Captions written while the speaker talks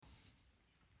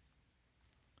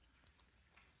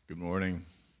Good morning.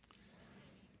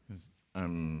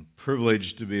 I'm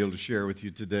privileged to be able to share with you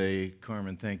today.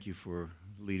 Carmen, thank you for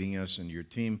leading us and your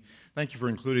team. Thank you for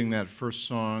including that first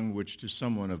song, which to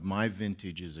someone of my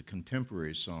vintage is a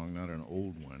contemporary song, not an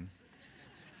old one.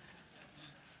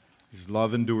 His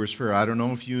love endures forever. I don't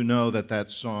know if you know that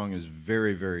song is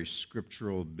very, very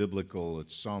scriptural, biblical.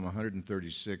 It's Psalm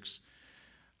 136,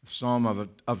 a psalm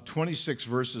of 26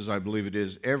 verses, I believe it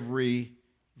is. Every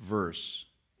verse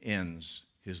ends,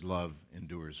 His love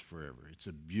endures forever. It's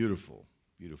a beautiful,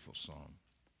 beautiful psalm.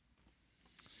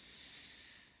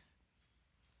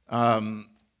 I'm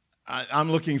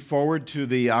looking forward to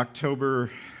the October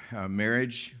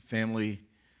marriage family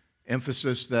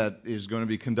emphasis that is going to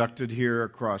be conducted here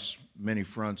across many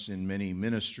fronts in many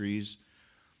ministries.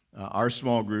 Our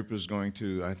small group is going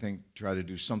to, I think, try to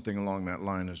do something along that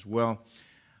line as well.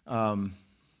 I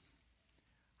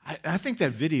think that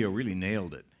video really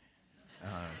nailed it.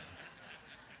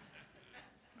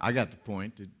 I got the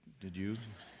point. Did you?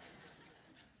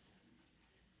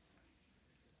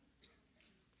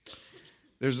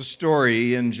 There's a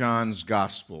story in John's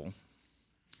Gospel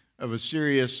of a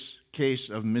serious case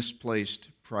of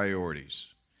misplaced priorities.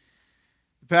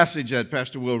 The passage that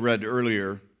Pastor Will read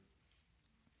earlier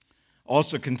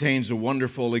also contains a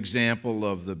wonderful example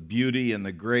of the beauty and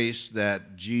the grace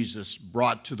that Jesus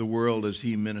brought to the world as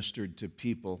He ministered to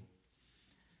people.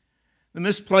 The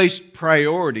misplaced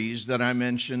priorities that I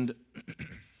mentioned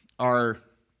are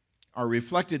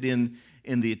reflected in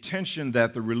the attention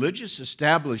that the religious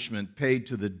establishment paid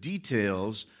to the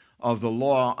details of the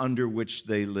law under which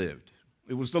they lived.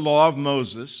 It was the law of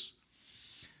Moses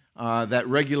that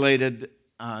regulated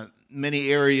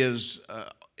many areas,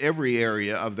 every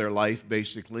area of their life,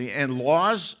 basically. And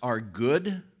laws are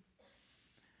good,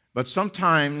 but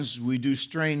sometimes we do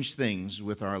strange things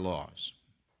with our laws.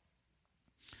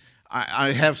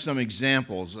 I have some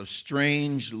examples of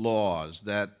strange laws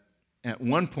that, at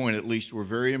one point at least, were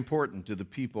very important to the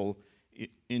people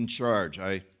in charge.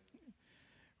 I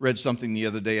read something the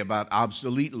other day about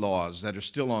obsolete laws that are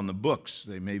still on the books.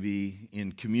 They may be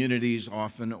in communities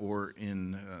often or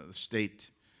in state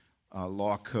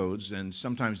law codes, and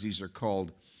sometimes these are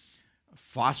called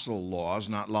fossil laws,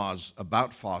 not laws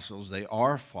about fossils. They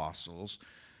are fossils.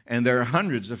 And there are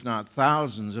hundreds, if not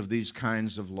thousands, of these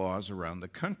kinds of laws around the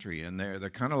country, and they're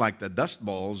kind of like the dust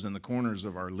balls in the corners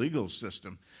of our legal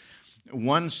system.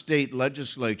 One state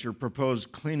legislature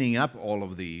proposed cleaning up all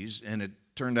of these, and it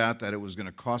turned out that it was going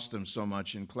to cost them so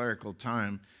much in clerical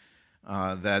time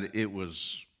that it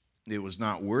was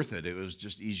not worth it. It was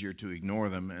just easier to ignore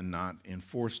them and not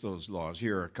enforce those laws.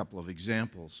 Here are a couple of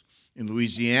examples. In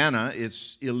Louisiana,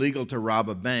 it's illegal to rob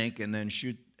a bank and then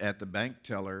shoot at the bank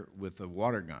teller with a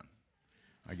water gun.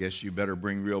 I guess you better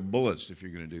bring real bullets if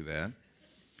you're going to do that.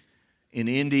 In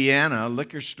Indiana,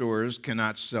 liquor stores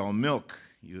cannot sell milk.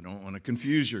 You don't want to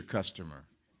confuse your customer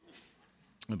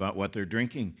about what they're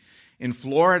drinking. In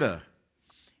Florida,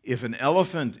 if an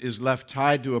elephant is left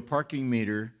tied to a parking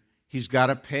meter, he's got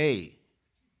to pay.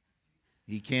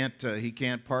 He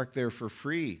can't park there for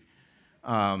free.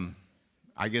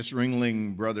 I guess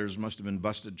Ringling Brothers must have been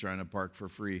busted trying to park for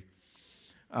free.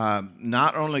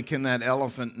 Not only can that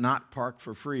elephant not park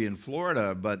for free in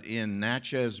Florida, but in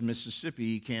Natchez, Mississippi,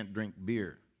 he can't drink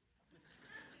beer.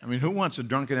 I mean, who wants a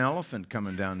drunken elephant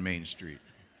coming down Main Street?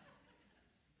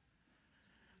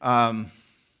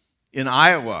 In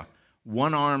Iowa,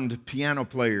 one-armed piano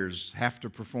players have to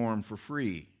perform for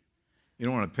free. You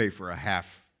don't want to pay for a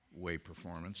halfway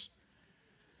performance.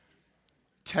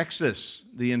 Texas,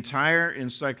 the entire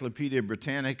Encyclopedia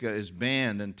Britannica is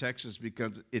banned in Texas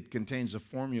because it contains a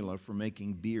formula for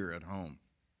making beer at home.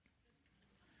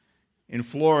 In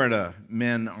Florida,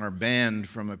 men are banned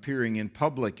from appearing in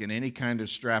public in any kind of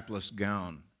strapless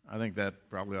gown. I think that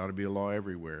probably ought to be a law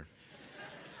everywhere.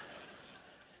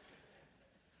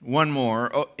 One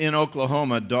more. In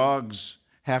Oklahoma, dogs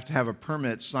have to have a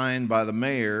permit signed by the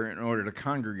mayor in order to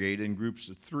congregate in groups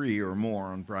of 3 or more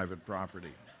on private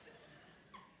property.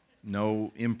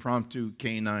 No impromptu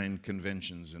canine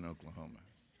conventions in Oklahoma.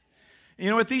 You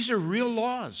know what? These are real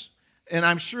laws. And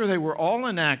I'm sure they were all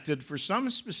enacted for some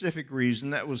specific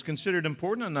reason that was considered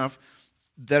important enough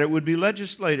that it would be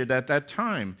legislated at that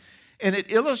time. And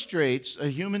it illustrates a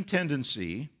human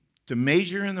tendency to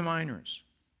major in the minors.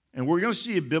 And we're going to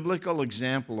see a biblical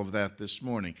example of that this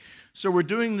morning. So we're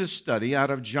doing this study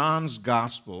out of John's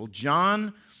Gospel.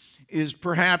 John is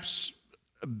perhaps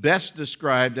best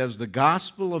described as the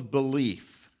gospel of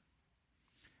belief.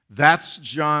 That's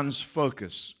John's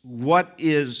focus. What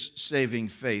is saving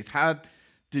faith? How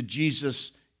did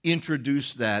Jesus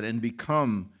introduce that and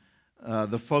become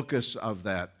the focus of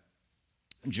that?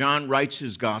 John writes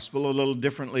his gospel a little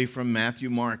differently from Matthew,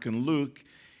 Mark, and Luke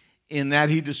in that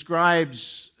he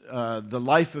describes the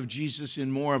life of Jesus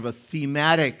in more of a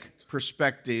thematic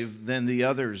perspective than the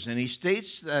others. And he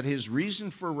states that his reason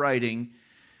for writing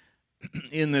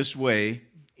in this way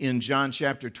in John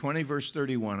chapter 20, verse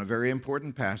 31, a very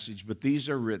important passage, but these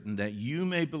are written that you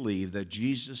may believe that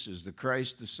Jesus is the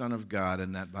Christ, the Son of God,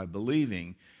 and that by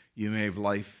believing you may have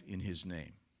life in his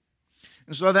name.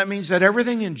 And so that means that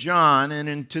everything in John and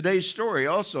in today's story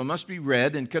also must be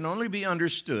read and can only be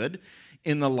understood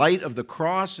in the light of the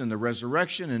cross and the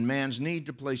resurrection and man's need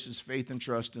to place his faith and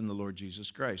trust in the Lord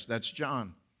Jesus Christ. That's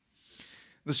John.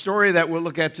 The story that we'll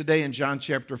look at today in John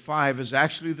chapter 5 is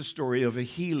actually the story of a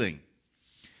healing.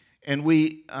 And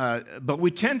but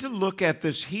we tend to look at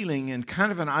this healing in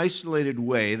kind of an isolated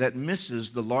way that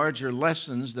misses the larger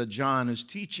lessons that John is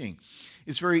teaching.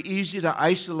 It's very easy to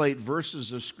isolate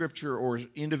verses of Scripture or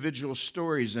individual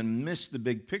stories and miss the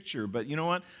big picture. But you know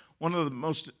what? One of the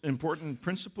most important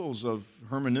principles of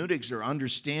hermeneutics or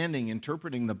understanding,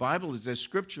 interpreting the Bible is that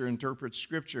Scripture interprets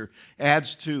Scripture,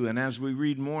 adds to, and as we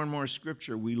read more and more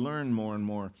Scripture, we learn more and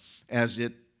more as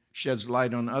it sheds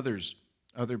light on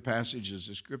other passages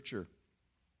of Scripture.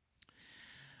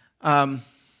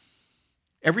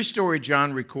 Every story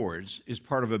John records is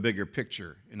part of a bigger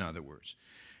picture, in other words.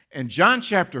 And John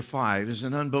chapter 5 is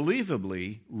an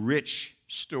unbelievably rich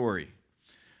story.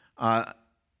 I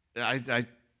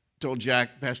told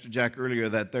Pastor Jack earlier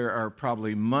that there are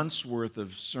probably months' worth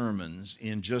of sermons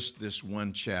in just this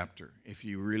one chapter, if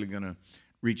you're really going to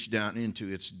reach down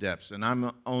into its depths. And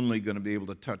I'm only going to be able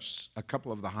to touch a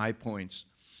couple of the high points.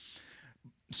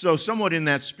 So somewhat in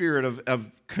that spirit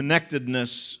of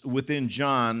connectedness within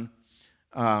John,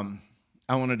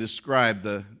 I want to describe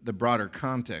the broader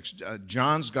context.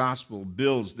 John's gospel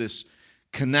builds this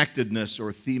connectedness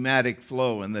or thematic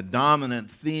flow, and the dominant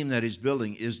theme that he's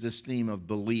building is this theme of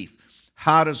belief.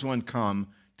 How does one come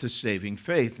to saving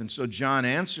faith? And so John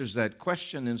answers that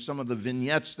question in some of the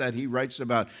vignettes that he writes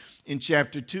about. In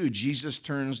chapter 2, Jesus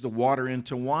turns the water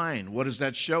into wine. What does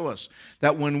that show us?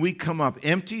 That when we come up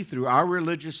empty through our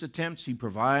religious attempts, he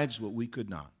provides what we could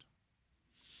not.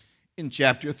 In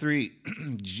chapter 3,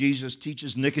 Jesus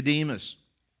teaches Nicodemus,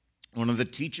 one of the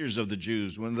teachers of the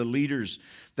Jews, one of the leaders,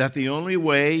 that the only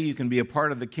way you can be a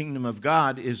part of the kingdom of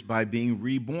God is by being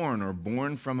reborn or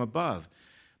born from above,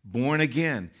 born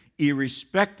again,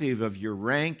 irrespective of your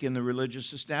rank in the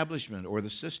religious establishment or the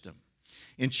system.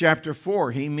 In chapter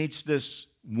 4, he meets this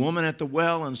woman at the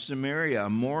well in Samaria, a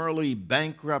morally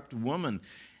bankrupt woman,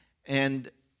 and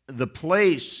the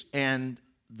place and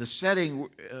the setting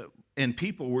and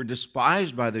people were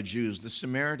despised by the Jews, the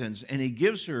Samaritans, and he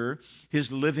gives her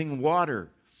his living water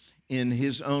in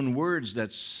his own words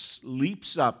that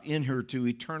leaps up in her to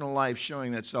eternal life,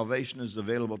 showing that salvation is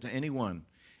available to anyone,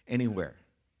 anywhere.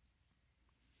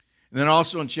 And then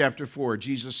also in chapter 4,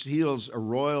 Jesus heals a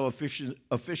royal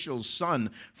official's son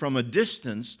from a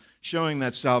distance, showing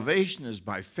that salvation is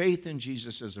by faith in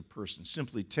Jesus as a person.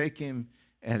 Simply take him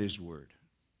at his word.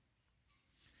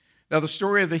 Now, the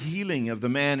story of the healing of the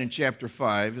man in chapter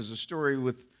 5 is a story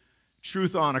with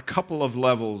truth on a couple of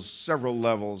levels, several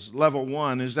levels. Level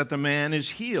 1 is that the man is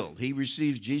healed. He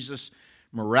receives Jesus'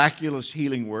 miraculous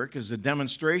healing work as a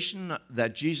demonstration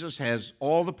that Jesus has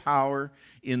all the power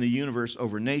in the universe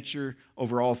over nature,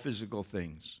 over all physical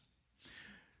things.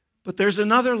 But there's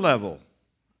another level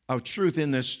of truth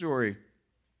in this story,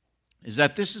 is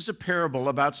that this is a parable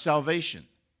about salvation.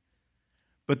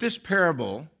 But this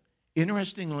parable,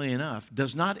 interestingly enough,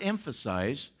 does not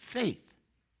emphasize faith,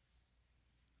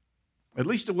 at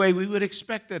least the way we would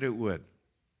expect that it would.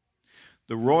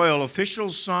 The royal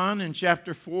official's son in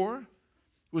chapter 4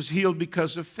 was healed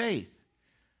because of faith.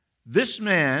 This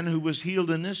man who was healed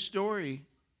in this story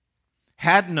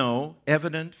had no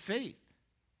evident faith.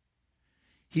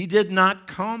 He did not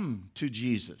come to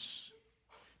Jesus.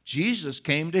 Jesus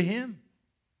came to him.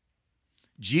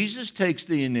 Jesus takes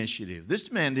the initiative.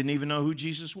 This man didn't even know who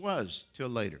Jesus was till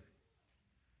later.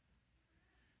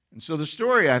 And so the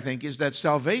story, I think, is that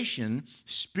salvation,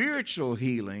 spiritual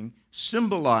healing,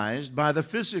 symbolized by the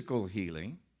physical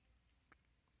healing,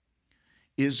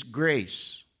 is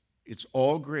grace. It's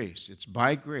all grace. It's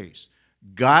by grace.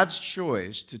 God's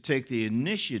choice to take the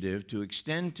initiative to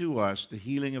extend to us the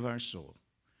healing of our soul.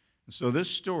 And so this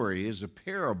story is a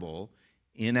parable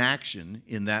in action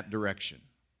in that direction.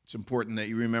 It's important that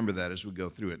you remember that as we go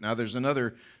through it. Now, there's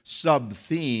another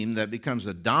sub-theme that becomes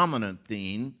a dominant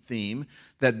theme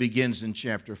that begins in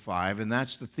chapter 5, and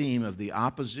that's the theme of the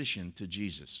opposition to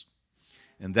Jesus.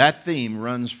 And that theme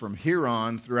runs from here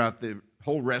on throughout the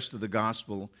whole rest of the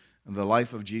gospel and the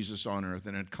life of Jesus on earth,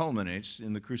 and it culminates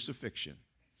in the crucifixion.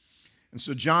 And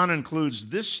so John includes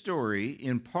this story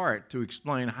in part to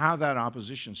explain how that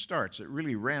opposition starts. It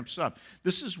really ramps up.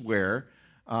 This is where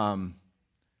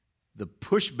the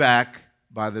pushback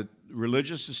by the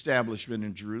religious establishment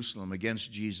in Jerusalem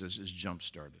against Jesus is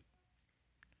jump-started.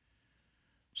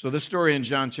 So this story in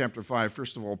John chapter 5,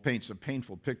 first of all, paints a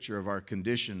painful picture of our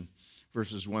condition,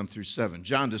 verses 1 through 7.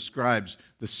 John describes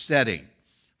the setting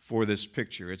for this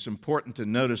picture. It's important to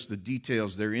notice the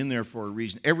details. They're in there for a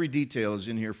reason. Every detail is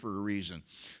in here for a reason.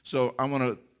 So I want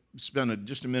to spend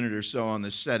just a minute or so on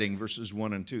this setting, verses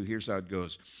 1 and 2. Here's how it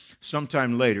goes.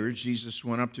 Sometime later, Jesus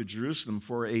went up to Jerusalem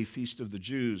for a feast of the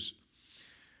Jews.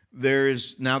 There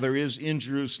is in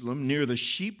Jerusalem, near the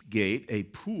sheep gate, a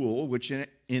pool, which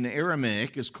in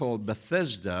Aramaic is called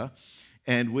Bethesda,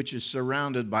 and which is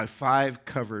surrounded by 5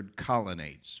 covered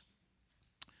colonnades.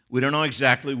 We don't know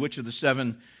exactly which of the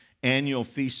 7 annual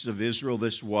feasts of Israel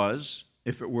this was.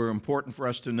 If it were important for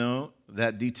us to know,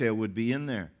 that detail would be in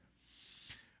there.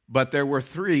 But there were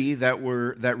 3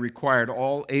 that required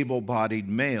all able-bodied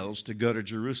males to go to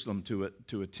Jerusalem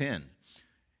to attend.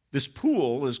 This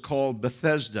pool is called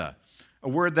Bethesda, a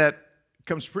word that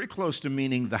comes pretty close to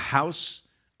meaning the house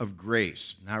of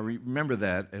grace. Now remember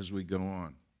that as we go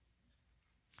on.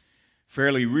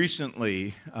 Fairly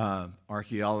recently,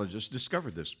 archaeologists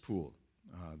discovered this pool.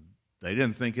 They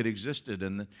didn't think it existed,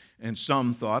 and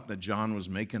some thought that John was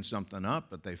making something up,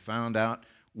 but they found out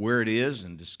where it is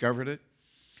and discovered it.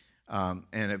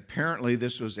 And apparently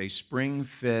this was a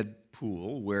spring-fed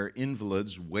pool where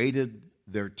invalids waited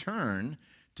their turn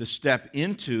to step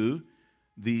into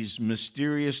these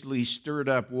mysteriously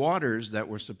stirred-up waters that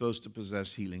were supposed to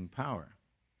possess healing power.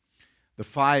 The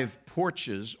 5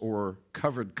 porches, or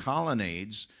covered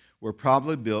colonnades, were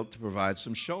probably built to provide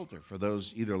some shelter for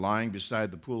those either lying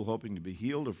beside the pool hoping to be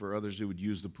healed or for others who would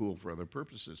use the pool for other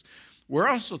purposes. We're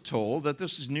also told that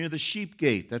this is near the sheep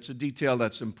gate. That's a detail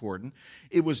that's important.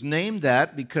 It was named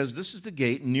that because this is the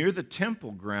gate near the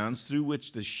temple grounds through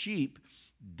which the sheep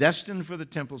destined for the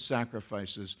temple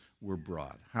sacrifices were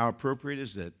brought. How appropriate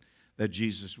is it that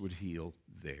Jesus would heal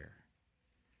there?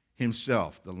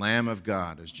 Himself, the Lamb of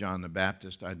God, as John the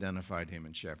Baptist identified him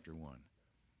in chapter 1.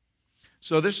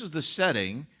 So this is the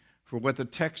setting for what the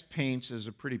text paints as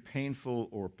a pretty painful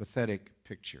or pathetic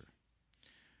picture.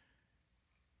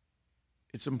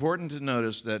 It's important to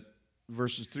notice that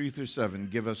verses 3 through 7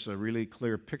 give us a really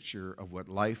clear picture of what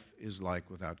life is like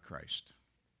without Christ.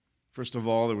 First of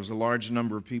all, there was a large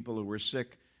number of people who were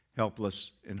sick,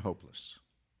 helpless, and hopeless.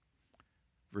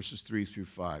 Verses 3 through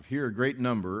 5. Here, a great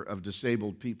number of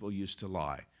disabled people used to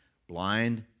lie,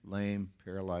 blind, lame,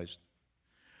 paralyzed.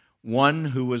 One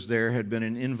who was there had been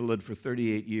an invalid for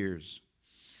 38 years.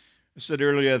 I said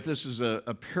earlier that this is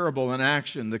a parable in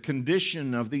action. The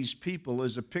condition of these people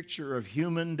is a picture of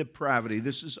human depravity.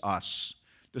 This is us,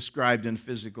 described in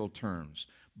physical terms.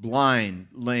 Blind,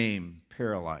 lame,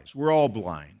 paralyzed. We're all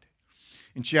blind.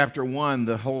 In chapter 1,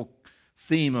 the whole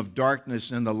theme of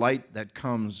darkness and the light that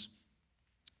comes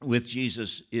with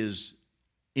Jesus is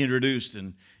introduced,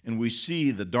 and we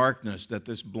see the darkness that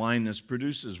this blindness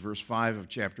produces. Verse 5 of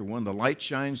chapter 1, the light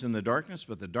shines in the darkness,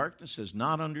 but the darkness has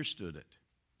not understood it.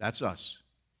 That's us.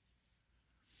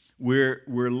 We're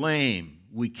lame.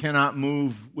 We cannot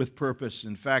move with purpose.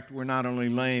 In fact, we're not only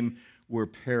lame, we're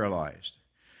paralyzed.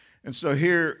 And so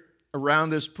here around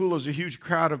this pool is a huge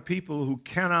crowd of people who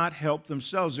cannot help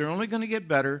themselves. They're only going to get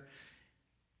better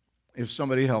if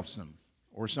somebody helps them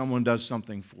or someone does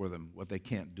something for them, what they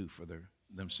can't do for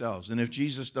themselves. And if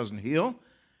Jesus doesn't heal,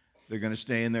 they're going to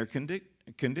stay in their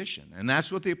condition. And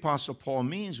that's what the Apostle Paul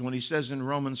means when he says in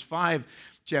Romans 5,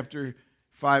 chapter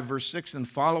 5, verse 6 and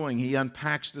following, he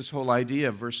unpacks this whole idea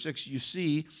of verse 6. You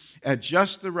see, at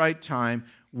just the right time,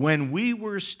 when we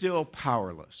were still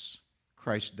powerless,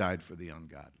 Christ died for the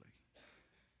ungodly.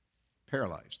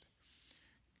 Paralyzed.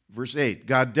 Verse 8,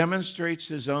 God demonstrates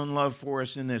his own love for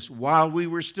us in this. While we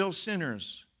were still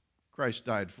sinners, Christ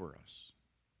died for us.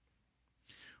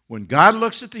 When God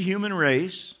looks at the human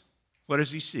race, what does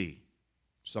he see?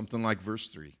 Something like verse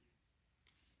 3.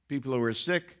 People who are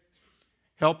sick,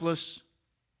 helpless,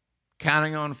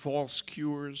 counting on false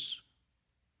cures.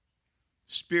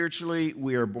 Spiritually,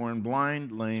 we are born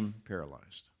blind, lame,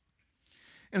 paralyzed.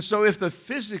 And so if the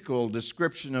physical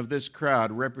description of this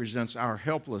crowd represents our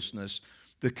helplessness,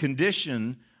 the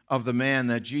condition of the man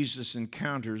that Jesus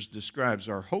encounters describes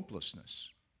our hopelessness.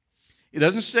 It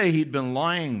doesn't say he'd been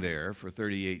lying there for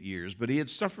 38 years, but he had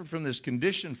suffered from this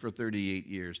condition for 38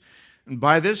 years. And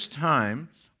by this time,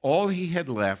 all he had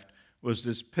left was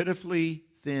this pitifully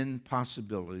thin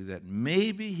possibility that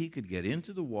maybe he could get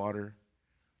into the water,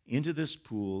 into this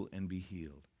pool, and be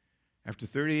healed. After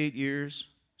 38 years,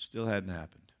 still hadn't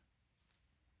happened.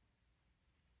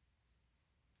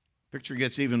 Picture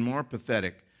gets even more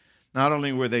pathetic. Not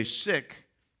only were they sick,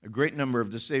 a great number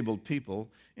of disabled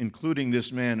people, including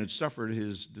this man who'd suffered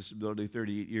his disability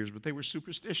 38 years, but they were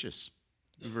superstitious.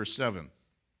 Verse 7.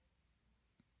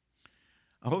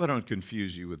 I hope I don't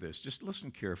confuse you with this. Just listen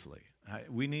carefully.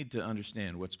 We need to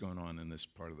understand what's going on in this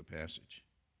part of the passage.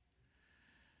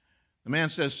 The man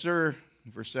says, "Sir,"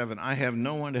 verse 7, "I have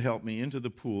no one to help me into the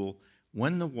pool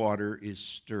when the water is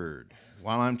stirred.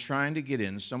 While I'm trying to get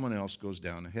in, someone else goes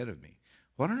down ahead of me."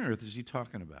 What on earth is he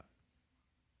talking about?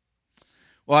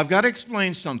 Well, I've got to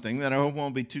explain something that I hope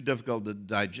won't be too difficult to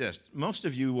digest. Most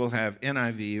of you will have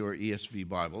NIV or ESV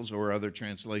Bibles or other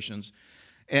translations,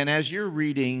 and as you're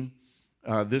reading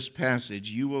this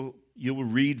passage, you will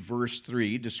read verse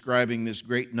 3, describing this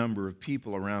great number of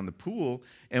people around the pool,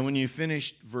 and when you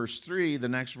finish verse 3, the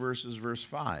next verse is verse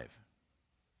 5,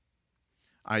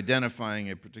 identifying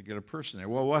a particular person there.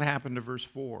 Well, what happened to verse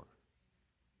 4?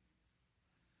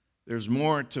 There's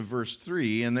more to verse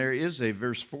 3, and there is a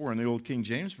verse 4 in the Old King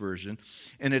James Version,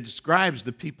 and it describes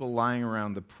the people lying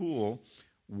around the pool,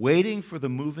 waiting for the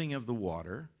moving of the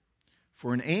water,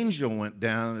 for an angel went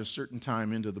down at a certain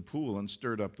time into the pool and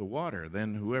stirred up the water.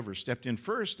 Then whoever stepped in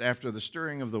first after the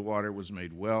stirring of the water was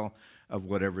made well of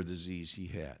whatever disease he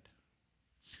had.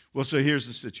 Well, so here's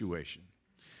the situation.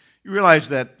 You realize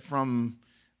that from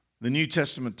the New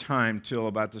Testament time till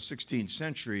about the 16th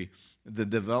century, the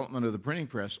development of the printing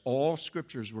press, all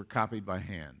scriptures were copied by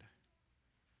hand.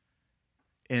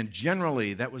 And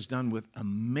generally, that was done with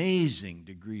amazing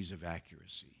degrees of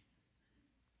accuracy.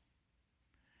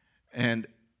 And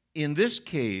in this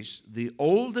case, the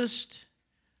oldest,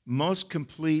 most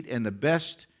complete, and the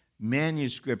best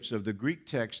manuscripts of the Greek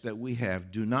text that we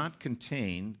have do not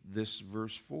contain this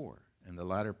verse 4 and the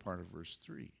latter part of verse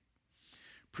 3.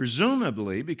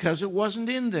 Presumably because it wasn't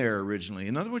in there originally.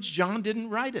 In other words, John didn't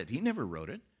write it. He never wrote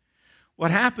it.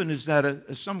 What happened is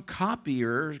that some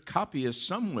copyist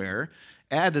somewhere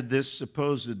added this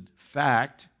supposed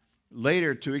fact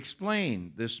later to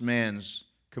explain this man's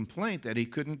complaint that he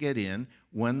couldn't get in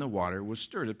when the water was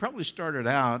stirred. It probably started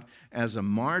out as a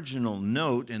marginal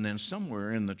note, and then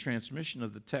somewhere in the transmission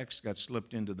of the text got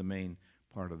slipped into the main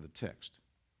part of the text.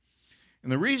 And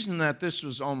the reason that this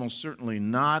was almost certainly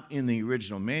not in the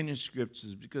original manuscripts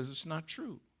is because it's not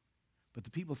true. But the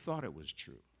people thought it was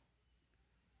true.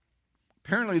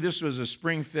 Apparently, this was a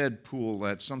spring-fed pool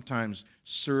that sometimes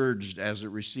surged as it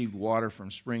received water from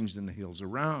springs in the hills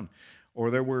around. Or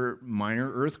there were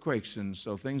minor earthquakes, and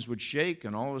so things would shake,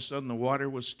 and all of a sudden the water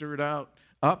was stirred up.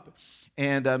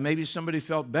 And maybe somebody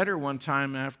felt better one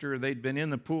time after they'd been in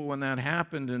the pool when that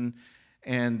happened,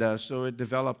 and so it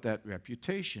developed that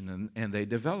reputation, and they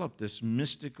developed this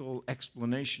mystical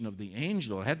explanation of the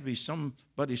angel. It had to be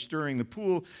somebody stirring the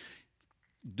pool,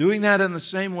 doing that in the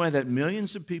same way that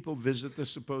millions of people visit the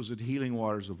supposed healing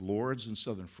waters of Lourdes in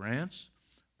southern France.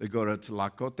 They go to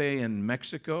Tlacote in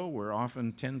Mexico, where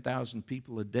often 10,000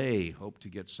 people a day hope to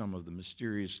get some of the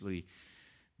mysteriously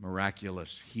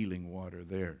miraculous healing water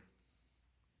there.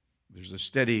 There's a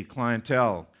steady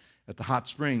clientele at the hot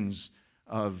springs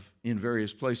in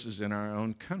various places in our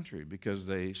own country because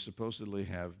they supposedly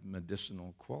have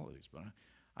medicinal qualities. But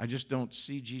I just don't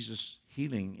see Jesus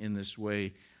healing in this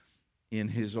way in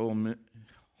his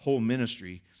whole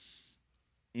ministry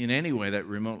in any way that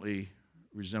remotely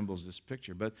resembles this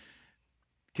picture. But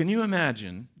can you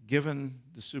imagine, given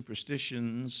the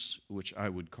superstitions, which I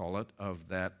would call it, of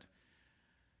that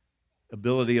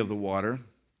ability of the water,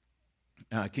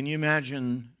 can you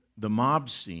imagine the mob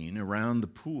scene around the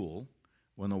pool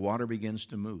when the water begins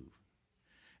to move?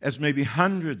 As maybe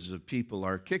hundreds of people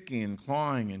are kicking and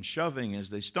clawing and shoving as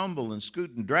they stumble and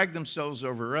scoot and drag themselves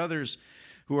over others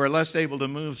who are less able to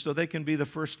move so they can be the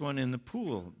first one in the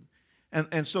pool.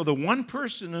 And so the one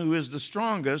person who is the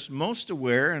strongest, most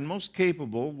aware, and most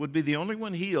capable would be the only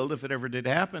one healed if it ever did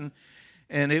happen,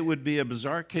 and it would be a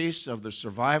bizarre case of the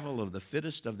survival of the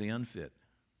fittest of the unfit.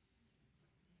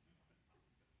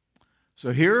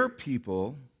 So here are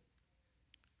people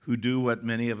who do what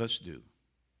many of us do.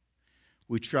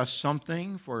 We trust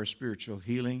something for our spiritual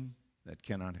healing that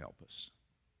cannot help us.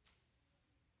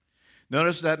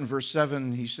 Notice that in verse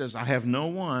 7, he says, I have no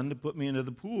one to put me into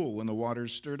the pool when the water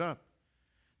is stirred up.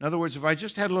 In other words, if I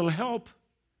just had a little help,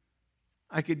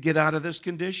 I could get out of this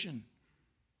condition.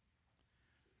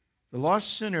 The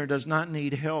lost sinner does not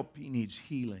need help, he needs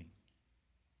healing.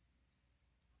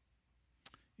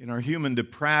 In our human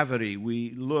depravity,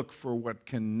 we look for what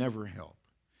can never help.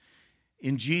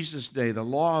 In Jesus' day, the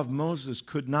law of Moses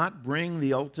could not bring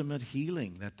the ultimate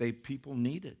healing that people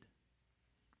needed.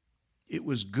 It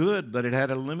was good, but it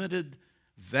had a limited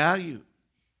value.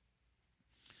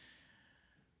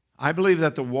 I believe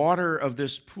that the water of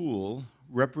this pool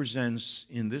represents,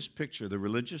 in this picture, the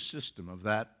religious system of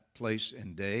that place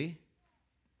and day,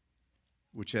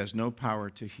 which has no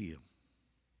power to heal.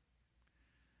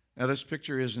 Now, this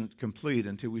picture isn't complete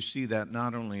until we see that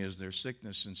not only is there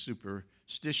sickness and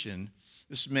superstition,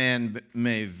 this man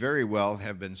may very well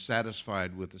have been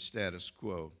satisfied with the status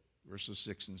quo, verses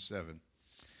 6 and 7.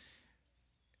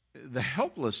 The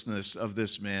helplessness of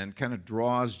this man kind of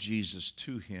draws Jesus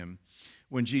to him.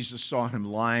 When Jesus saw him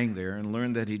lying there and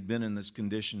learned that he'd been in this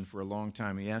condition for a long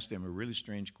time, he asked him a really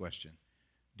strange question.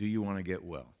 Do you want to get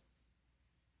well?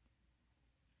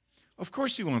 Of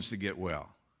course he wants to get well.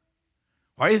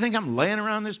 Why do you think I'm laying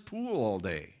around this pool all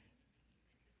day?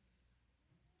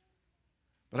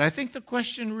 But I think the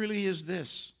question really is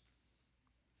this.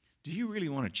 Do you really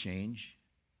want to change?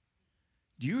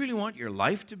 Do you really want your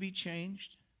life to be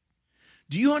changed?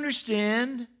 Do you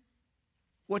understand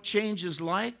what change is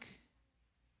like?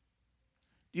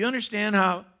 Do you understand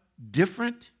how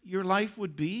different your life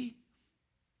would be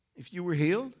if you were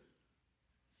healed?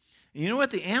 And you know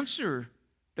what? The answer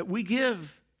that we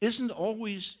give isn't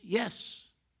always yes.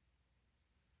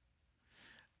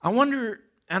 I wonder,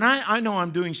 and I know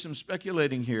I'm doing some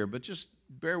speculating here, but just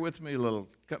bear with me a little,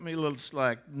 cut me a little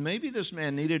slack. Maybe this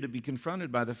man needed to be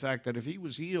confronted by the fact that if he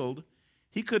was healed,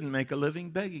 he couldn't make a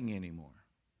living begging anymore.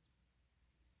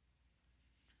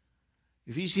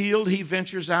 If he's healed, he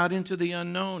ventures out into the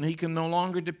unknown. He can no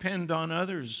longer depend on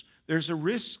others. There's a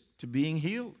risk to being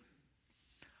healed.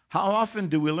 How often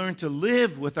do we learn to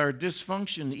live with our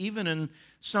dysfunction, even in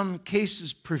some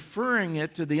cases preferring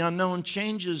it to the unknown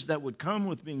changes that would come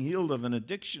with being healed of an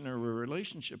addiction or a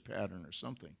relationship pattern or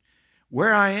something?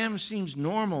 Where I am seems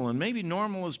normal, and maybe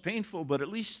normal is painful, but at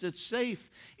least it's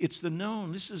safe. It's the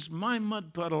known. This is my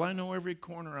mud puddle. I know every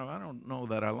corner of it. I don't know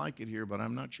that I like it here, but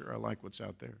I'm not sure I like what's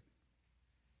out there.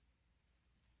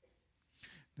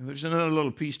 Now, there's another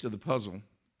little piece to the puzzle,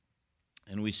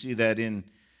 and we see that in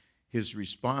his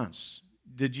response.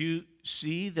 Did you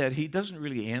see that he doesn't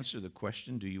really answer the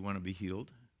question, do you want to be healed?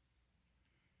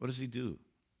 What does he do?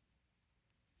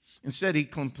 Instead, he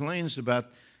complains about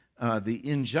the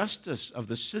injustice of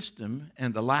the system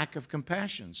and the lack of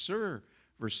compassion. Sir,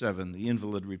 verse 7, the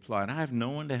invalid replied, I have no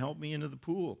one to help me into the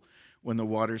pool when the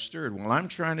water stirred. While I'm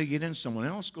trying to get in, someone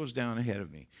else goes down ahead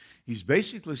of me. He's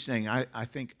basically saying, I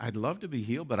think I'd love to be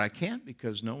healed, but I can't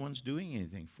because no one's doing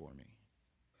anything for me.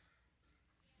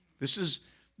 This is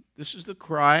the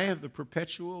cry of the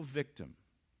perpetual victim.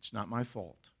 It's not my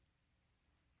fault.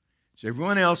 It's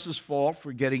everyone else's fault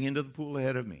for getting into the pool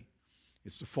ahead of me.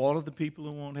 It's the fault of the people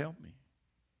who won't help me.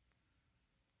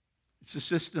 It's a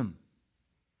system.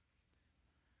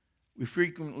 We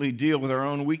frequently deal with our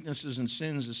own weaknesses and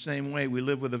sins the same way. We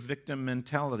live with a victim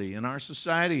mentality. And our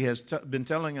society has been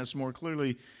telling us more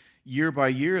clearly year by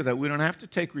year that we don't have to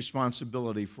take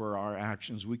responsibility for our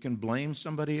actions. We can blame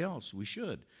somebody else. We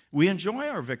should. We enjoy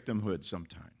our victimhood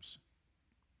sometimes.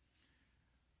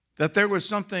 That there was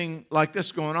something like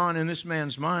this going on in this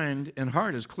man's mind and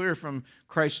heart is clear from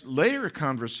Christ's later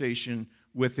conversation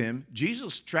with him.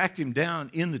 Jesus tracked him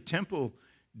down in the temple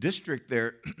district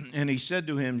there, and he said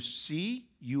to him, see,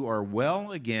 you are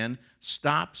well again.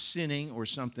 Stop sinning or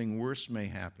something worse may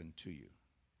happen to you.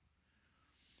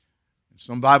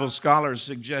 Some Bible scholars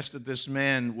suggest that this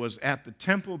man was at the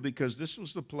temple because this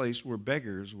was the place where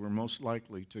beggars were most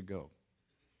likely to go.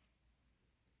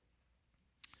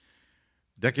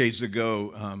 Decades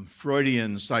ago,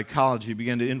 Freudian psychology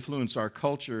began to influence our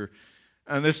culture.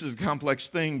 And this is a complex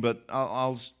thing, but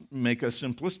I'll make a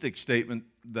simplistic statement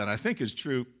that I think is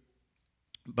true.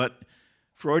 But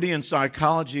Freudian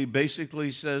psychology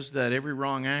basically says that every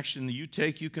wrong action that you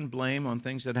take, you can blame on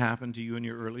things that happened to you in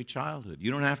your early childhood. You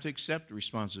don't have to accept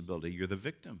responsibility. You're the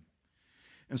victim.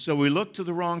 And so we look to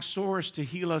the wrong source to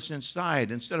heal us inside.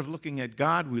 Instead of looking at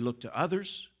God, we look to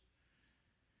others.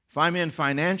 If I'm in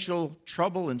financial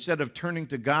trouble, instead of turning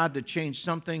to God to change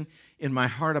something in my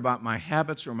heart about my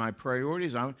habits or my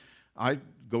priorities, I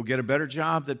go get a better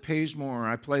job that pays more.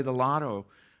 I play the lotto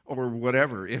or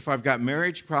whatever. If I've got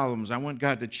marriage problems, I want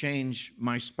God to change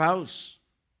my spouse.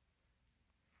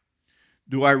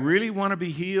 Do I really want to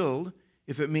be healed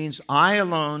if it means I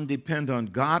alone depend on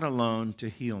God alone to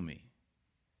heal me?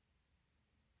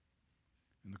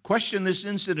 And the question this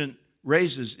incident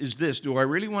raises is this: do I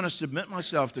really want to submit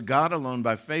myself to God alone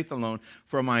by faith alone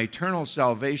for my eternal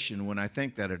salvation when I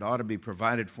think that it ought to be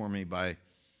provided for me by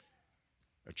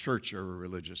a church or a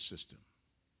religious system?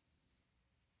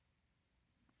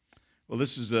 Well,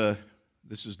 this is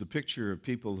the picture of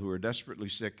people who are desperately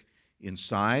sick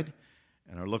inside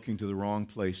and are looking to the wrong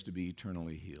place to be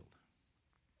eternally healed.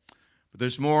 But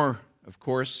there's more of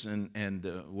course, and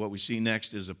what we see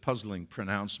next is a puzzling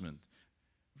pronouncement.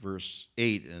 Verse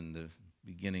 8 and the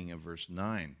beginning of verse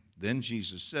 9. Then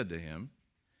Jesus said to him,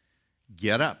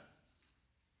 "Get up,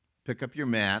 pick up your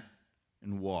mat,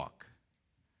 and walk."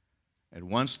 At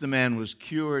once the man was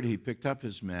cured. He picked up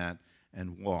his mat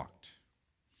and walked.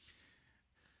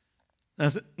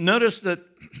 Now, notice that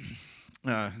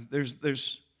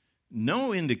there's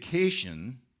no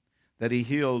indication that he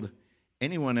healed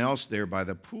anyone else there by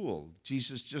the pool.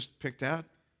 Jesus just picked out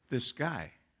this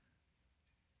guy.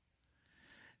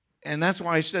 And that's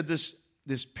why I said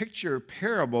this picture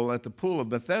parable at the pool of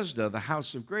Bethesda, the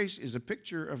house of grace, is a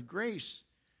picture of grace.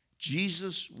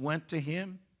 Jesus went to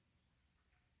him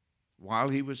while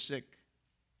he was sick.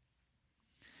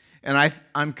 And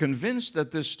I'm convinced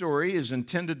that this story is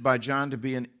intended by John to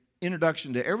be an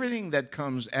introduction to everything that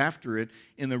comes after it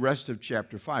in the rest of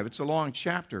chapter 5. It's a long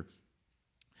chapter.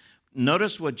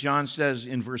 Notice what John says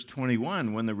in verse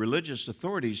 21 when the religious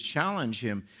authorities challenge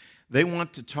him. They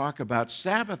want to talk about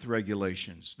Sabbath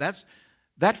regulations.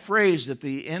 That phrase at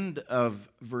the end of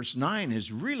verse 9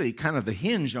 is really kind of the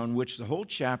hinge on which the whole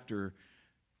chapter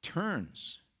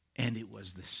turns. And it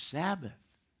was the Sabbath.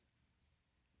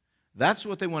 That's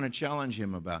what they want to challenge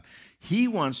him about. He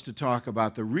wants to talk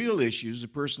about the real issues, a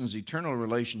person's eternal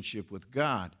relationship with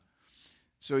God.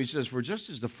 So he says, "For just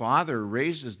as the Father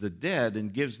raises the dead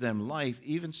and gives them life,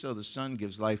 even so the Son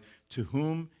gives life to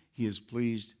whom he is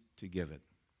pleased to give it."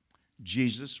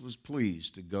 Jesus was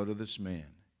pleased to go to this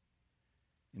man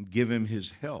and give him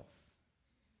his health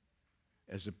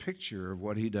as a picture of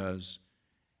what he does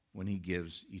when he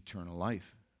gives eternal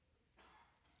life.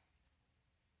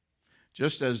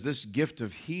 Just as this gift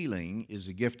of healing is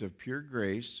a gift of pure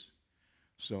grace,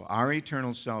 so our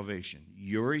eternal salvation,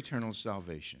 your eternal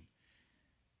salvation,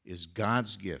 is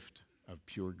God's gift of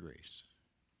pure grace.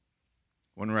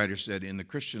 One writer said, in the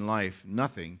Christian life,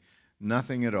 nothing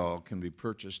at all can be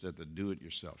purchased at the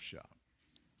do-it-yourself shop.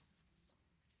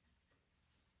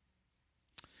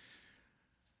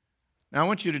 Now I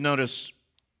want you to notice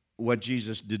what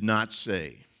Jesus did not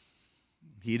say.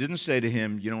 He didn't say to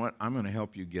him, "You know what, I'm going to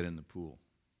help you get in the pool."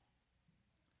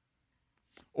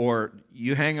 Or,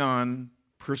 "You hang on,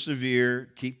 persevere,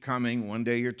 keep coming, one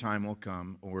day your time will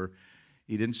come." Or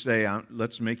he didn't say,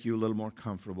 "Let's make you a little more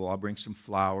comfortable. I'll bring some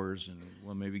flowers and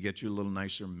we'll maybe get you a little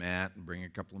nicer mat and bring a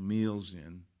couple of meals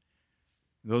in."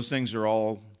 Those things are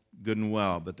all good and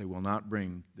well, but they will not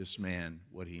bring this man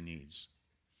what he needs.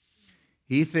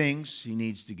 He thinks he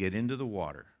needs to get into the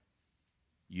water,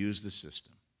 use the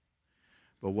system.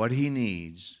 But what he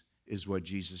needs is what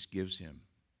Jesus gives him,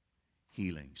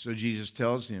 healing. So Jesus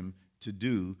tells him to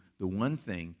do the one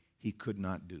thing he could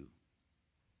not do.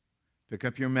 Pick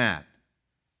up your mat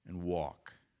and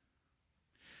walk.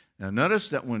 Now notice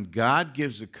that when God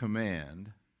gives a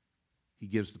command, he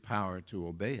gives the power to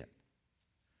obey it.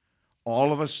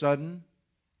 All of a sudden,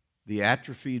 the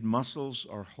atrophied muscles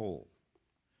are whole.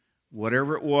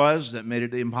 Whatever it was that made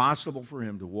it impossible for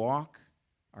him to walk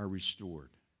are restored.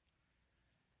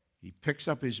 He picks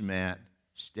up his mat,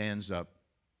 stands up,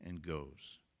 and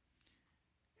goes.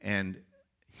 And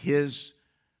his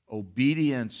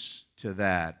obedience to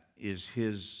that is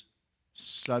his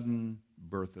sudden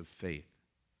birth of faith.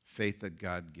 Faith that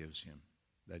God gives him,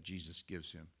 that Jesus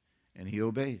gives him. And he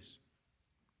obeys.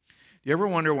 Do you ever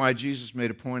wonder why Jesus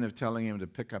made a point of telling him to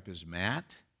pick up his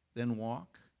mat, then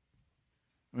walk?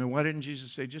 I mean, why didn't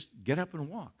Jesus say, just get up and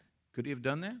walk? Could he have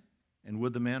done that? And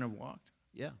would the man have walked?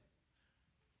 Yeah.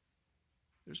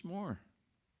 There's more.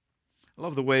 I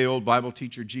love the way old Bible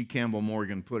teacher G. Campbell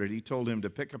Morgan put it. He told him to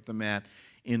pick up the mat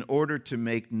in order to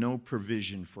make no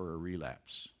provision for a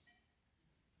relapse.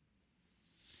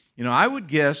 You know, I would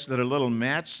guess that a little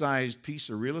mat-sized piece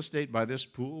of real estate by this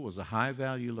pool was a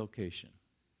high-value location.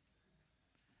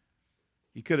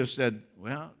 He could have said,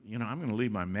 well, you know, I'm going to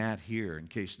leave my mat here in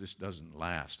case this doesn't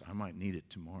last. I might need it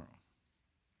tomorrow.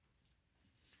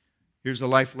 Here's a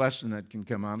life lesson that can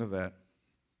come out of that.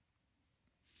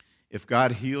 If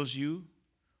God heals you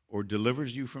or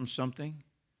delivers you from something,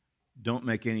 don't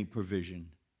make any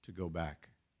provision to go back.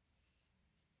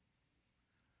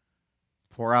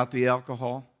 Pour out the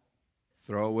alcohol,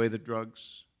 throw away the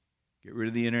drugs, get rid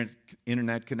of the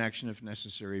internet connection if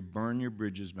necessary, burn your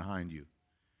bridges behind you.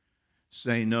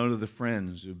 Say no to the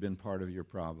friends who've been part of your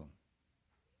problem.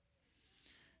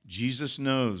 Jesus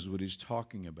knows what he's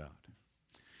talking about.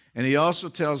 And he also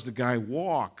tells the guy,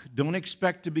 walk. Don't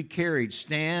expect to be carried.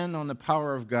 Stand on the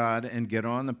power of God and get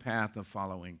on the path of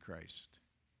following Christ.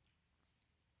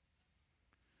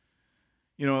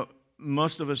 You know,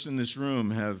 most of us in this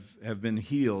room have been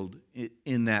healed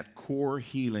in that core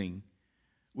healing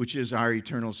which is our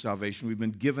eternal salvation. We've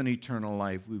been given eternal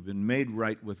life. We've been made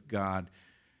right with God.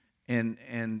 And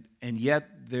yet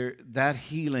that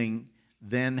healing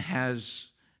then has,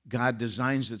 God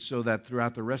designs it so that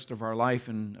throughout the rest of our life,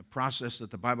 in a process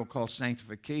that the Bible calls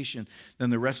sanctification, then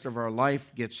the rest of our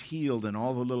life gets healed in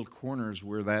all the little corners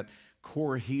where that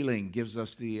core healing gives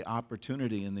us the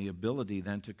opportunity and the ability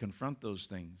then to confront those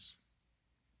things.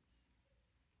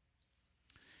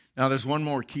 Now, there's one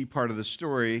more key part of the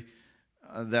story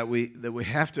that we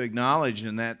have to acknowledge,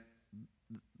 and that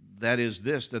is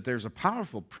this, that there's a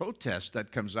powerful protest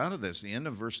that comes out of this, the end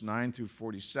of verse 9 through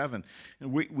 47.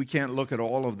 And we can't look at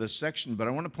all of this section, but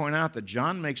I want to point out that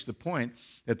John makes the point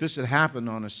that this had happened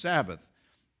on a Sabbath.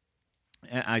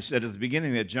 I said at the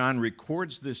beginning that John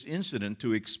records this incident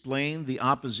to explain the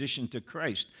opposition to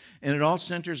Christ, and it all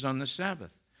centers on the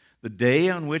Sabbath. The day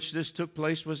on which this took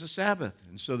place was a Sabbath,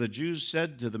 and so the Jews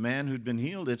said to the man who'd been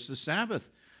healed, "It's the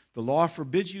Sabbath. The law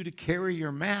forbids you to carry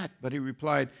your mat." But he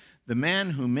replied, "The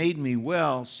man who made me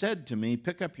well said to me,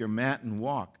 'Pick up your mat and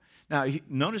walk.'" Now,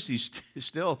 notice he's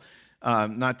still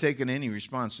not taking any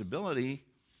responsibility,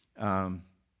 but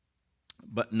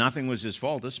nothing was his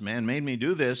fault. This man made me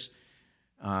do this.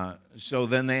 So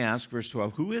then they ask, verse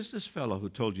 12, "Who is this fellow who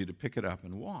told you to pick it up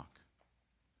and walk?"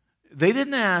 They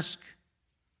didn't ask,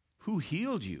 "Who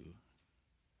healed you?"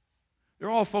 They're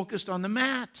all focused on the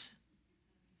mat,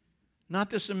 not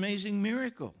this amazing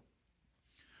miracle.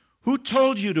 Who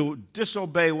told you to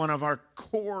disobey one of our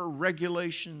core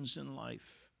regulations in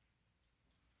life?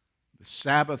 The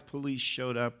Sabbath police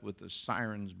showed up with the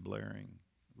sirens blaring,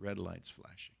 red lights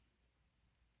flashing.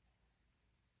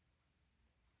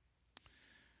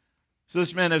 So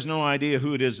this man has no idea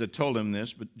who it is that told him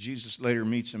this, but Jesus later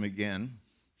meets him again,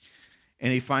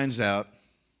 and he finds out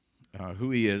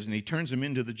who he is, and he turns him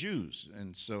into the Jews.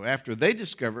 And so after they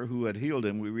discover who had healed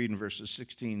him, we read in verses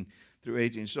 16 through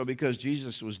 18, "So because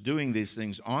Jesus was doing these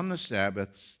things on the Sabbath,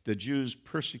 the Jews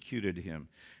persecuted him.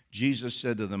 Jesus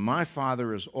said to them, 'My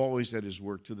Father is always at his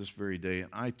work to this very day, and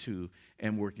I too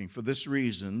am working.' For this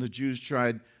reason, the Jews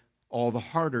tried all the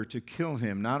harder to kill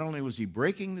him. Not only was he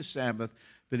breaking the Sabbath,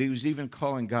 but he was even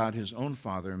calling God his own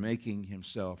Father, making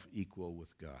himself equal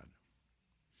with God."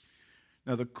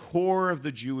 Now, the core of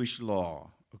the Jewish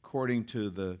law, according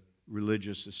to the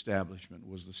religious establishment,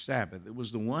 was the Sabbath. It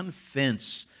was the one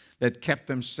fence that kept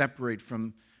them separate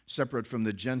from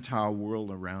the Gentile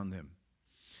world around them.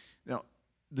 Now,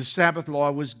 the Sabbath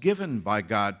law was given by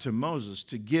God to Moses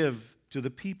to give to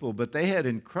the people, but they had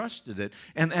encrusted it.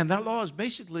 And that law is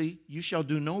basically, you shall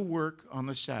do no work on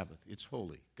the Sabbath. It's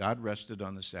holy. God rested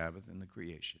on the Sabbath in the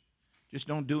creation. Just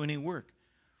don't do any work.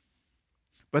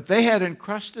 But they had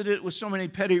encrusted it with so many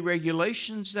petty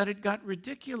regulations that it got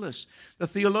ridiculous. The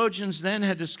theologians then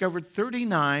had discovered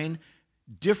 39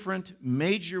 different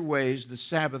major ways the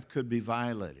Sabbath could be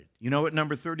violated. You know what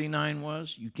number 39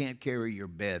 was? You can't carry your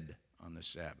bed on the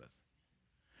Sabbath.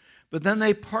 But then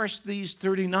they parsed these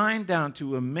 39 down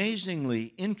to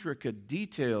amazingly intricate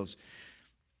details.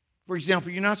 For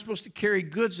example, you're not supposed to carry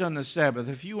goods on the Sabbath.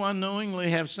 If you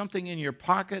unknowingly have something in your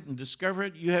pocket and discover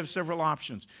it, you have several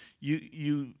options.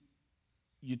 You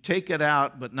take it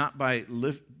out, but not by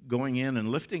going in and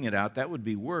lifting it out. That would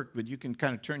be work, but you can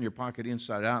kind of turn your pocket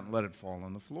inside out and let it fall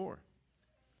on the floor.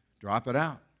 Drop it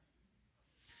out.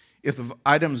 If the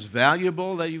item's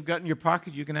valuable that you've got in your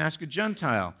pocket, you can ask a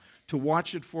Gentile to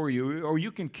watch it for you, or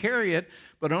you can carry it,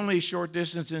 but only a short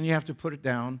distance, and you have to put it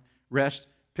down, rest,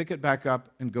 pick it back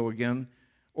up, and go again.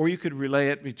 Or you could relay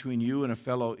it between you and a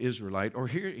fellow Israelite. Or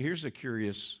here's a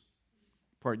curious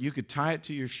part. You could tie it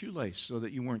to your shoelace so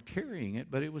that you weren't carrying it,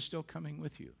 but it was still coming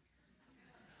with you.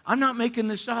 I'm not making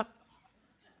this up.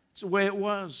 It's the way it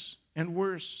was, and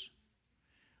worse.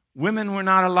 Women were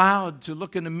not allowed to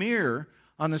look in the mirror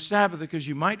on the Sabbath because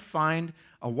you might find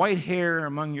a white hair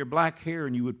among your black hair,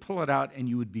 and you would pull it out, and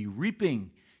you would be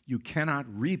reaping. You cannot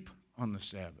reap on the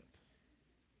Sabbath.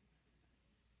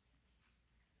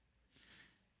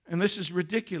 And this is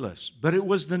ridiculous, but it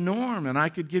was the norm, and I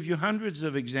could give you hundreds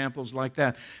of examples like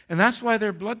that. And that's why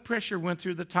their blood pressure went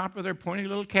through the top of their pointy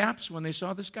little caps when they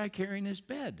saw this guy carrying his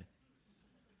bed.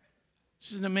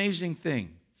 This is an amazing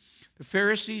thing. The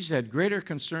Pharisees had greater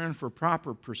concern for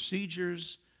proper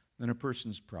procedures than a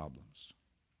person's problems.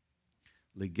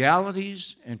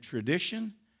 Legalities and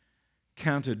tradition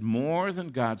counted more than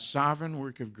God's sovereign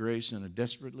work of grace in a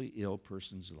desperately ill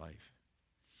person's life.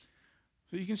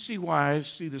 So you can see why I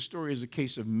see the story as a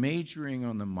case of majoring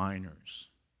on the minors,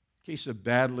 a case of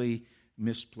badly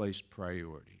misplaced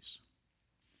priorities.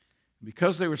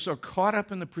 Because they were so caught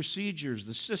up in the procedures,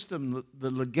 the system,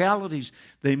 the legalities,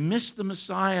 they missed the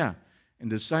Messiah and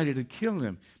decided to kill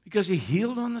him because he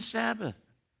healed on the Sabbath.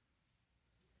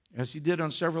 as he did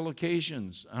on several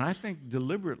occasions, and I think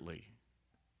deliberately,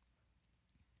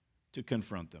 to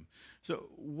confront them. So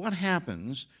what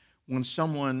happens when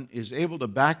someone is able to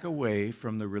back away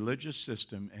from the religious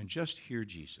system and just hear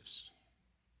Jesus?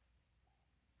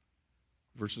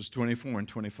 Verses 24 and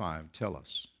 25 tell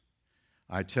us,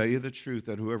 I tell you the truth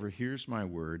that whoever hears my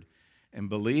word and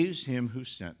believes him who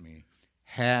sent me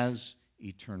has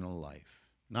eternal life.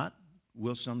 Not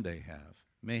will someday have,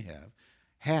 may have,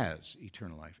 has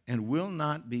eternal life and will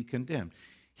not be condemned.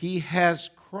 He has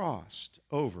crossed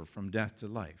over from death to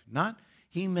life. Not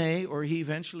he may or he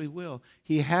eventually will.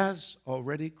 He has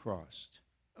already crossed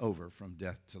over from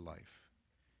death to life.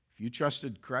 If you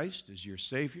trusted Christ as your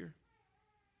Savior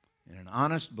in an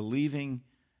honest, believing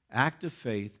act of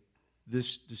faith,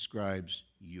 this describes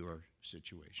your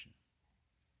situation.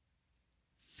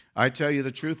 I tell you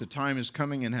the truth, the time is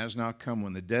coming and has not come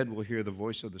when the dead will hear the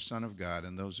voice of the Son of God,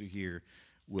 and those who hear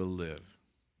will live.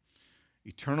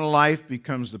 Eternal life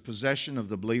becomes the possession of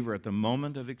the believer at the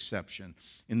moment of acceptation.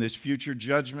 In this future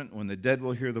judgment, when the dead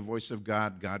will hear the voice of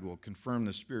God, God will confirm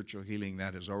the spiritual healing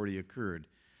that has already occurred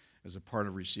as a part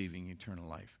of receiving eternal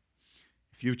life.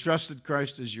 If you've trusted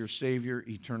Christ as your Savior,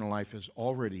 eternal life has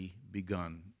already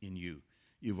begun in you.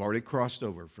 You've already crossed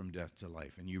over from death to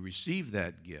life, and you receive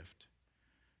that gift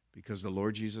because the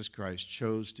Lord Jesus Christ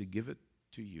chose to give it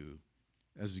to you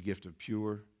as a gift of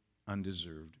pure,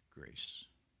 undeserved grace.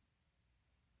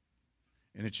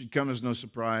 And it should come as no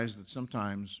surprise that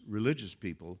sometimes religious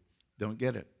people don't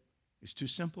get it. It's too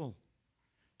simple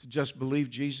to just believe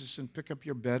Jesus and pick up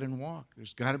your bed and walk.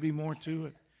 There's got to be more to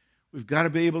it. We've got to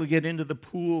be able to get into the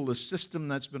pool, the system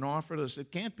that's been offered us. It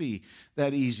can't be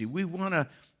that easy. We want a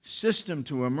system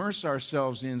to immerse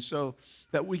ourselves in so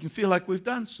that we can feel like we've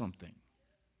done something.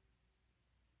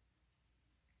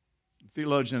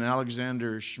 Theologian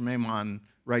Alexander Schmemann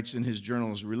writes in his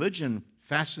journals, religion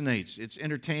fascinates, it's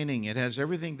entertaining, it has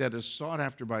everything that is sought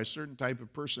after by a certain type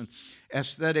of person.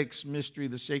 Aesthetics, mystery,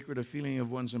 the sacred, a feeling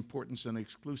of one's importance and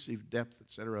exclusive depth,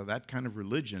 etc. That kind of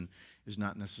religion is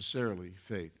not necessarily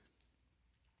faith.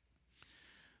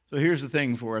 So here's the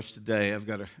thing for us today. I've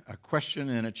got a question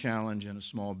and a challenge and a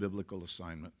small biblical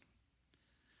assignment.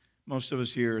 Most of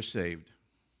us here are saved.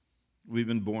 We've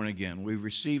been born again. We've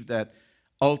received that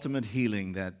ultimate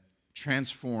healing that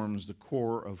transforms the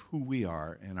core of who we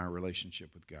are in our relationship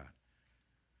with God.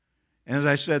 And as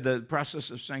I said, the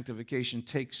process of sanctification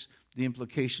takes the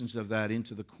implications of that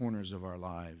into the corners of our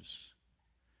lives.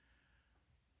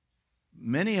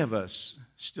 Many of us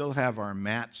still have our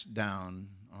mats down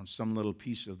on some little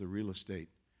piece of the real estate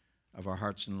of our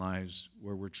hearts and lives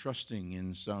where we're trusting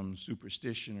in some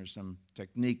superstition or some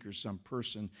technique or some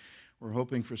person. We're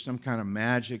hoping for some kind of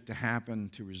magic to happen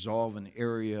to resolve an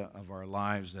area of our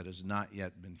lives that has not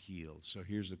yet been healed. So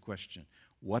here's the question.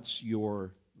 What's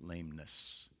your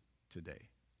lameness today?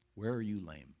 Where are you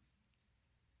lame?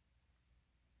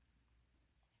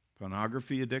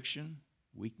 Pornography addiction,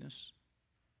 weakness,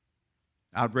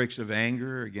 outbreaks of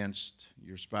anger against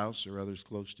your spouse or others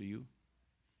close to you,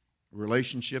 a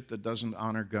relationship that doesn't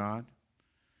honor God,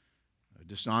 a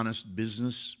dishonest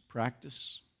business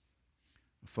practice,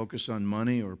 a focus on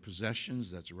money or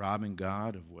possessions that's robbing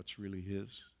God of what's really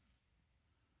His,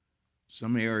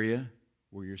 some area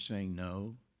where you're saying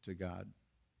no to God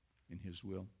in His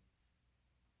will.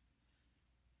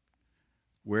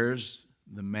 Where's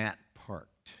the mat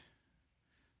parked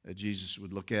that Jesus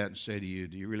would look at and say to you,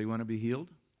 do you really want to be healed?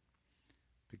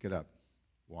 Pick it up.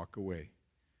 Walk away.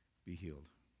 Be healed.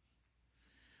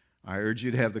 I urge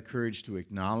you to have the courage to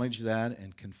acknowledge that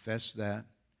and confess that.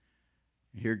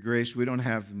 Here at Grace, we don't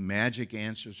have magic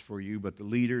answers for you, but the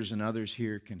leaders and others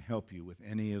here can help you with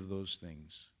any of those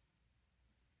things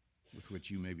with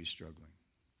which you may be struggling.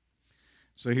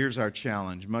 So here's our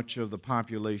challenge. Much of the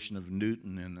population of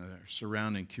Newton and the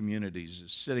surrounding communities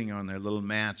is sitting on their little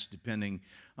mats depending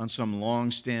on some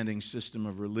long-standing system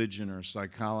of religion or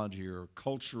psychology or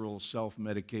cultural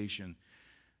self-medication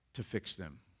to fix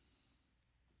them.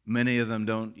 Many of them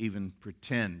don't even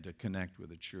pretend to connect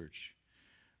with a church.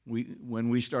 When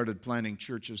we started planning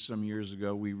churches some years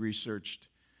ago, we researched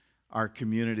our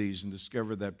communities and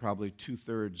discovered that probably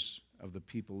 2/3 of the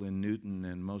people in Newton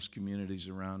and most communities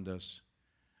around us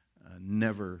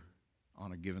never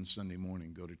on a given Sunday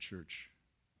morning go to church.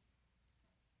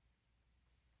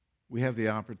 We have the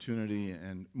opportunity,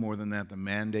 and more than that, the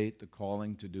mandate, the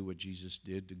calling to do what Jesus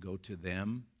did, to go to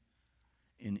them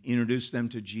and introduce them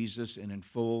to Jesus and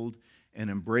enfold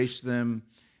and embrace them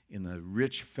in the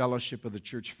rich fellowship of the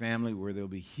church family where they'll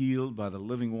be healed by the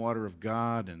living water of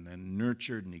God and then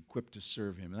nurtured and equipped to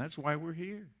serve Him. And that's why we're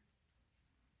here.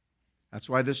 That's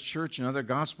why this church and other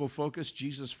gospel-focused,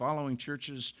 Jesus-following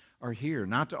churches are here,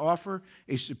 not to offer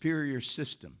a superior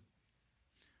system,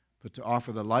 but to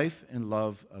offer the life and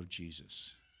love of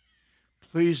Jesus.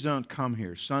 Please don't come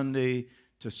here Sunday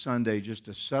to Sunday just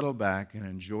to settle back and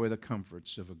enjoy the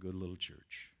comforts of a good little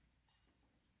church.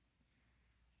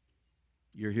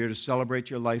 You're here to celebrate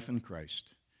your life in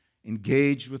Christ.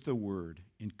 Engage with the Word.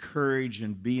 Encourage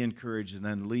and be encouraged, and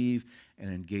then leave and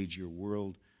engage your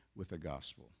world with the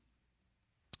gospel.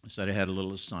 I said I had a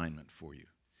little assignment for you.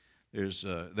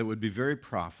 That would be very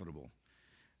profitable.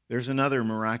 There's another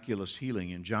miraculous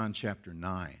healing in John chapter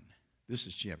 9. This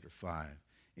is chapter 5.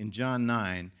 In John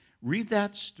 9, read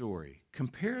that story.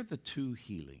 Compare the two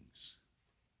healings.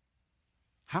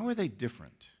 How are they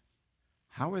different?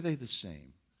 How are they the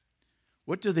same?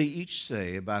 What do they each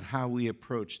say about how we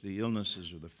approach the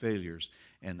illnesses or the failures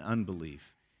and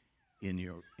unbelief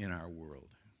in our world?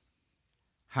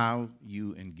 How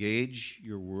you engage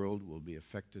your world will be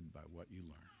affected by what you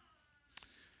learn.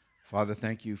 Father,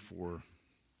 thank you for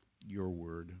your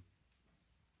word.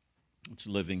 It's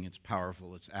living, it's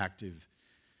powerful, it's active.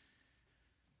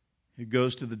 It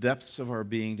goes to the depths of our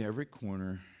being, to every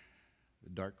corner, the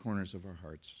dark corners of our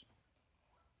hearts.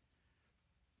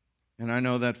 And I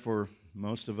know that for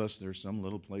most of us, there's some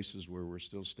little places where we're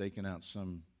still staking out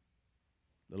some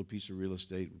little piece of real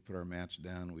estate. We put our mats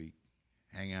down, we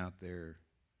hang out there.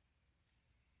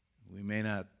 We may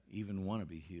not even want to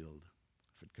be healed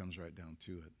if it comes right down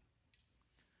to it.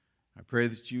 I pray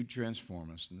that you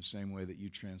transform us in the same way that you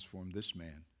transformed this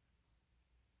man.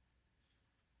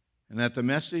 And that the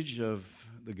message of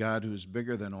the God who is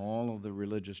bigger than all of the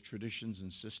religious traditions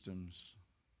and systems,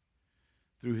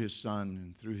 through his Son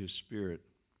and through his Spirit,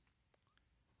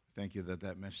 thank you that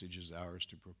that message is ours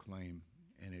to proclaim,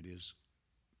 and it is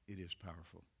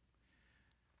powerful.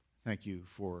 Thank you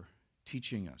for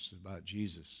teaching us about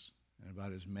Jesus and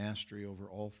about his mastery over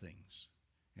all things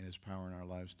and his power in our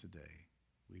lives today.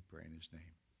 We pray in his name.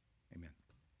 Amen.